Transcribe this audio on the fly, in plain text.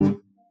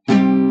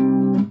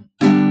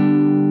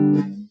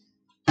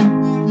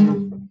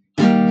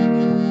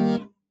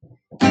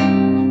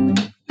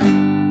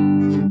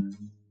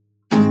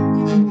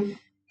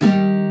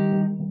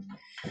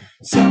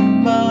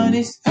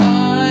Somebody's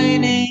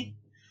hiding,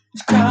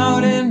 it's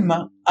crowding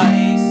my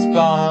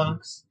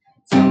icebox.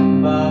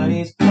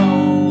 Somebody's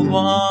cold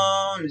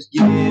one is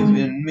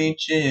giving me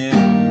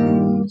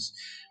chills.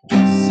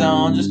 Guess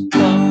I'll just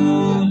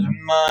close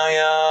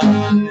my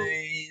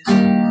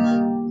eyes.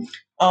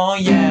 Oh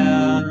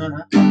yeah,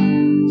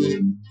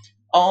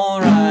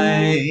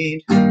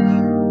 alright.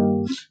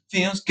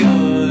 Feels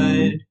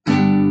good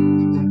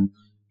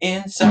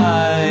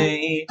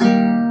inside.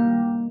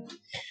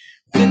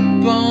 Flip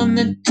on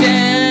the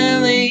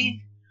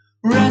telly,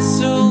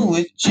 wrestle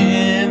with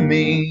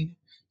Jimmy.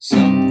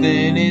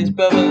 Something is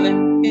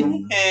bubbling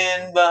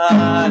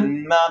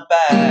behind my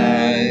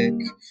back.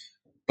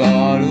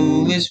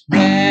 Bottle is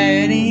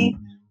ready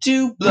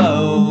to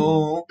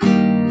blow.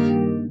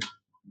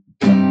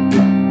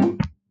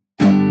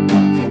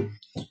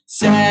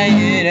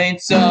 Say it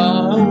ain't so.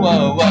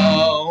 Whoa,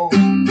 whoa.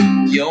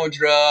 Your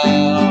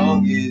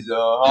drug is a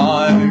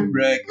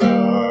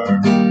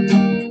heartbreaker.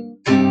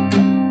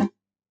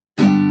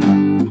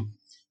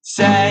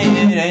 Say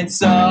it ain't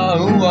so.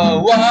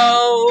 Whoa,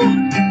 whoa.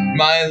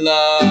 My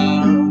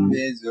love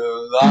is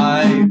a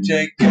life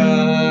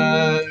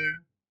taker.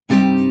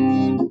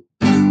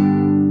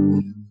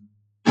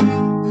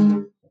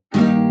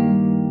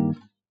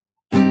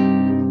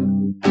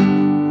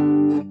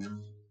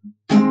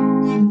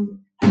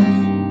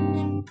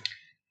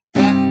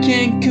 I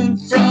can't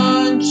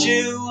confront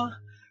you,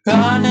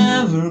 I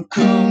never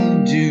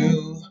could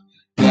do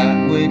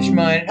that which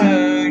might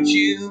hurt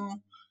you.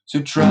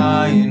 So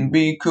try and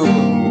be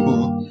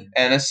cool.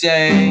 And I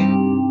say,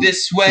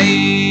 this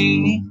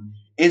way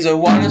is a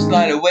water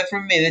slide away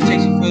from me that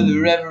takes you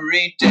further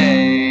every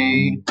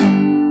day.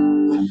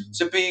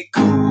 So be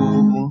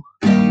cool.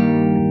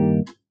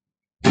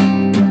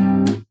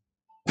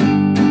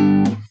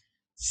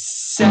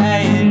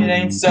 Say it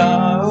ain't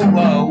so.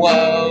 Whoa,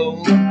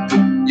 whoa.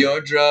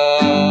 Your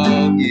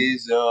drug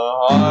is a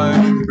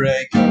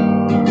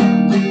heartbreaker.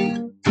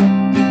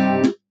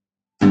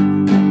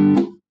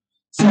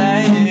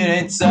 Say it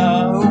ain't so.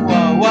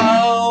 Whoa,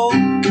 whoa.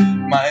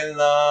 My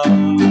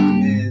love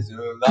is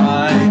a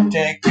life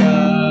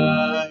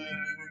taker.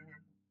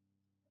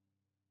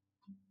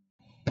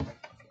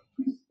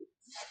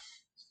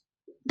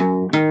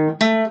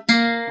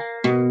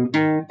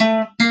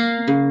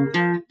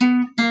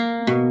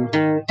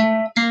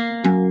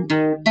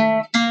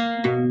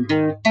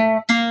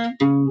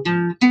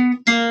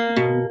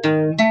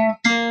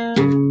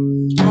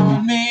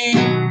 For me,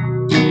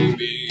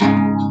 baby,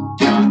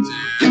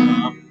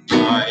 goddamn,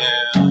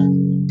 I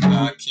am.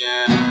 I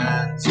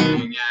can't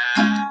sing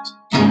and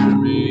hear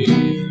me,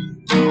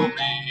 know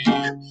me.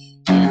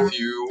 If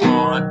you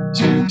want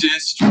to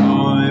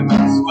destroy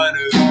my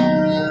sweater,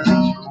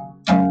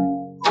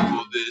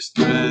 hold this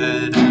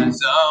thread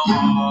as I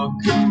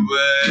walk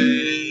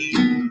away.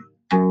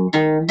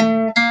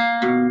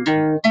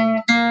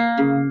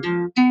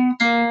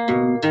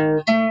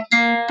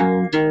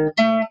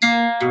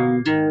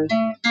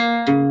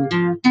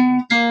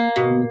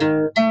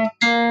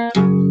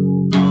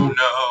 Oh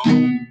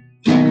no,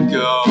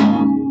 you're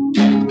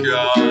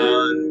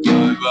gone,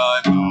 bye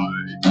bye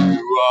bye.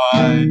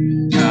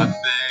 Do I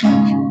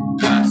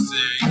think, I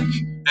sink,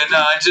 and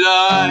I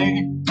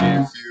die.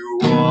 If you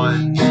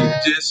want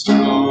to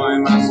destroy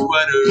my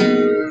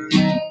sweater,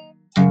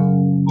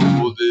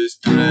 hold this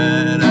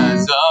thread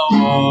as I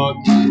walk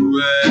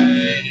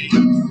away.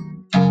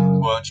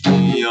 Watch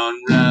me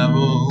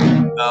unravel,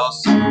 I'll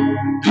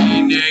soon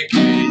be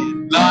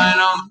naked. Lying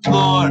on the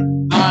floor,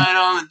 lying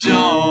on the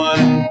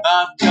door,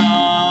 I've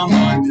come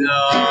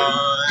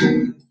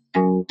undone.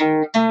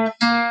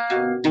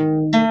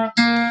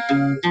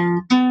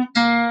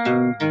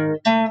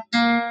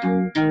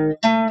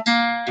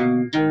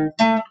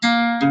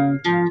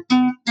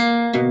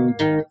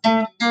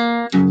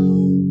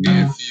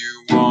 If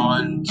you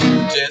want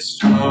to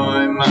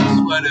destroy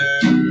my sweater,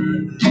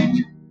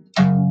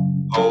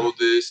 hold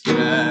this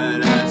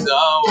thread as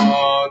I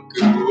walk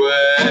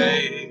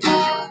away.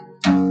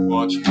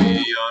 Watch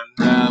me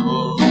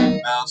unravel,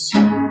 I'll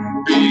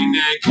soon be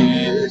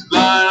naked.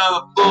 Lying on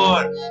the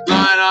floor,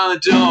 lying on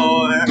the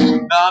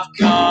door, I've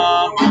come